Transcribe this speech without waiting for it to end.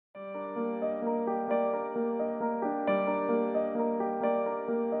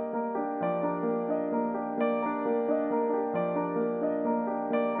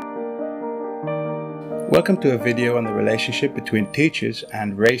Welcome to a video on the relationship between teachers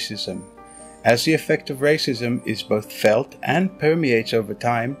and racism. As the effect of racism is both felt and permeates over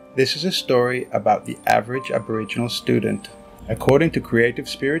time, this is a story about the average Aboriginal student. According to Creative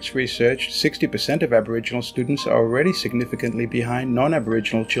Spirits research, 60% of Aboriginal students are already significantly behind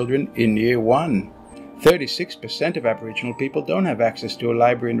non-Aboriginal children in Year 1. 36% of Aboriginal people don't have access to a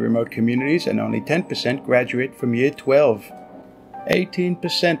library in remote communities, and only 10% graduate from Year 12.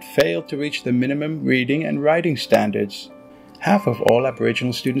 18% failed to reach the minimum reading and writing standards. Half of all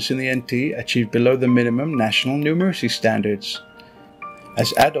Aboriginal students in the NT achieve below the minimum national numeracy standards.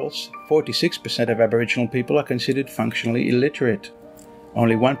 As adults, 46% of Aboriginal people are considered functionally illiterate.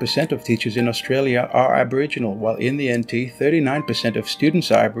 Only 1% of teachers in Australia are Aboriginal, while in the NT, 39% of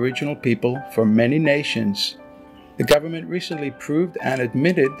students are Aboriginal people from many nations. The government recently proved and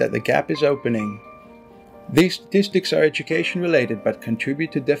admitted that the gap is opening. These statistics are education-related but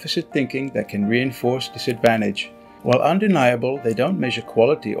contribute to deficit thinking that can reinforce disadvantage. While undeniable, they don't measure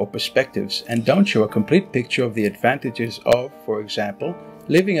quality or perspectives and don't show a complete picture of the advantages of, for example,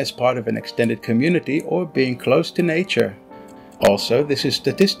 living as part of an extended community or being close to nature. Also, this is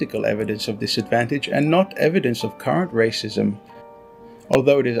statistical evidence of disadvantage and not evidence of current racism.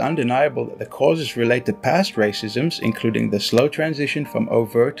 Although it is undeniable that the causes relate to past racisms, including the slow transition from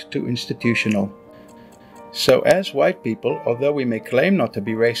overt to institutional. So as white people, although we may claim not to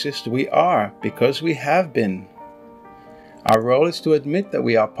be racist, we are, because we have been. Our role is to admit that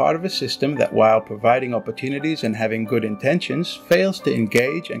we are part of a system that, while providing opportunities and having good intentions, fails to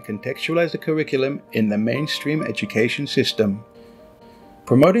engage and contextualize the curriculum in the mainstream education system.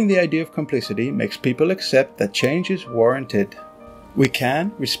 Promoting the idea of complicity makes people accept that change is warranted. We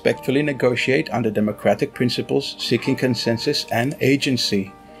can respectfully negotiate under democratic principles, seeking consensus and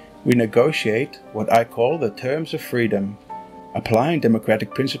agency. We negotiate what I call the terms of freedom. Applying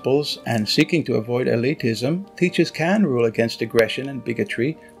democratic principles and seeking to avoid elitism, teachers can rule against aggression and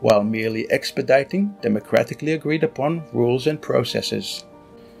bigotry while merely expediting democratically agreed upon rules and processes.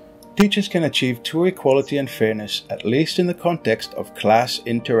 Teachers can achieve true equality and fairness, at least in the context of class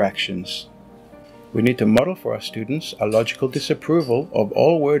interactions. We need to model for our students a logical disapproval of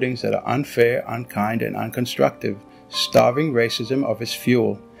all wordings that are unfair, unkind, and unconstructive, starving racism of its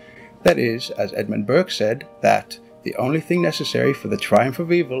fuel. That is, as Edmund Burke said, that the only thing necessary for the triumph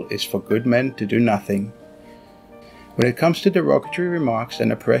of evil is for good men to do nothing. When it comes to derogatory remarks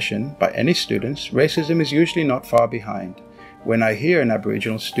and oppression by any students, racism is usually not far behind. When I hear an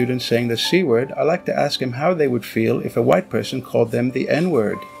Aboriginal student saying the C word, I like to ask him how they would feel if a white person called them the N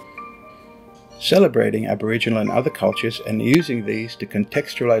word. Celebrating Aboriginal and other cultures and using these to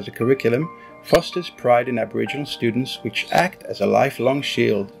contextualize the curriculum fosters pride in Aboriginal students, which act as a lifelong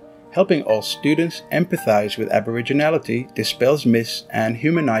shield. Helping all students empathize with Aboriginality dispels myths and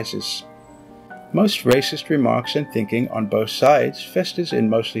humanizes. Most racist remarks and thinking on both sides festers in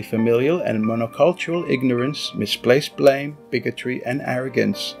mostly familial and monocultural ignorance, misplaced blame, bigotry, and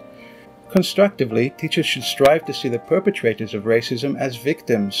arrogance. Constructively, teachers should strive to see the perpetrators of racism as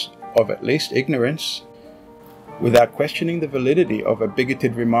victims of at least ignorance. Without questioning the validity of a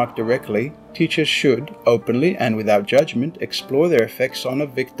bigoted remark directly, teachers should, openly and without judgment, explore their effects on a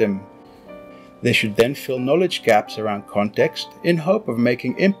victim. They should then fill knowledge gaps around context in hope of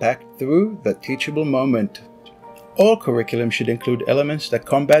making impact through the teachable moment. All curriculum should include elements that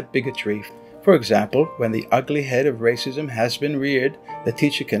combat bigotry. For example, when the ugly head of racism has been reared, the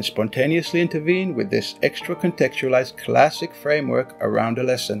teacher can spontaneously intervene with this extra contextualized classic framework around a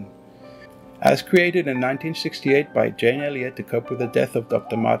lesson. As created in 1968 by Jane Elliott to cope with the death of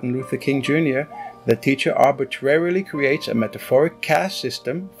Dr. Martin Luther King Jr., the teacher arbitrarily creates a metaphoric caste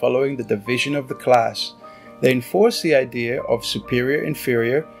system following the division of the class. They enforce the idea of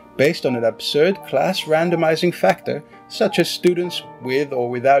superior-inferior based on an absurd class randomizing factor, such as students with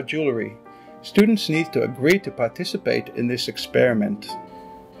or without jewelry. Students need to agree to participate in this experiment.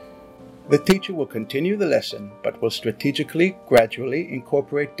 The teacher will continue the lesson, but will strategically, gradually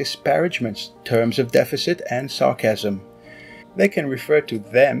incorporate disparagements, terms of deficit, and sarcasm. They can refer to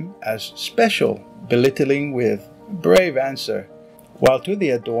them as special, belittling with brave answer, while to the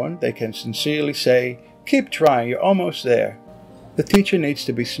adorned they can sincerely say, keep trying, you're almost there. The teacher needs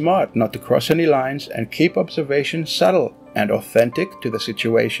to be smart not to cross any lines and keep observation subtle and authentic to the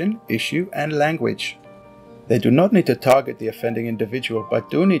situation, issue, and language. They do not need to target the offending individual, but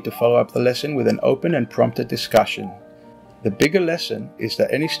do need to follow up the lesson with an open and prompted discussion. The bigger lesson is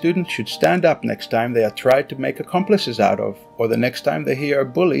that any student should stand up next time they are tried to make accomplices out of, or the next time they hear a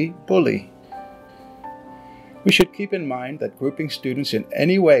bully. We should keep in mind that grouping students in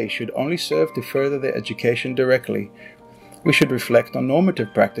any way should only serve to further their education directly. We should reflect on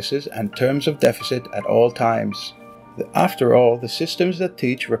normative practices and terms of deficit at all times. After all, the systems that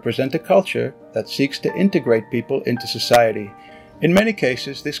teach represent a culture that seeks to integrate people into society. In many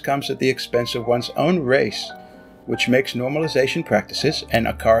cases, this comes at the expense of one's own race, which makes normalization practices and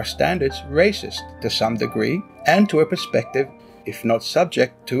ACAR standards racist to some degree and to a perspective, if not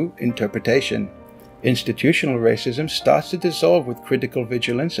subject to interpretation. Institutional racism starts to dissolve with critical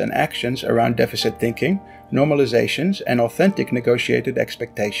vigilance and actions around deficit thinking, normalizations, and authentic negotiated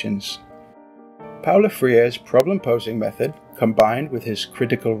expectations. Paulo Freire's problem-posing method, combined with his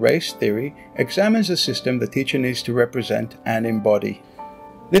critical race theory, examines the system the teacher needs to represent and embody.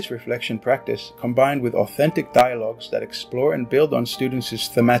 This reflection practice, combined with authentic dialogues that explore and build on students'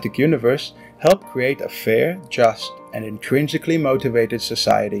 thematic universe, help create a fair, just, and intrinsically motivated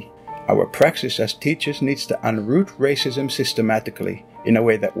society. Our praxis as teachers needs to unroot racism systematically, in a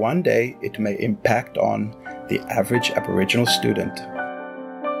way that one day it may impact on the average Aboriginal student.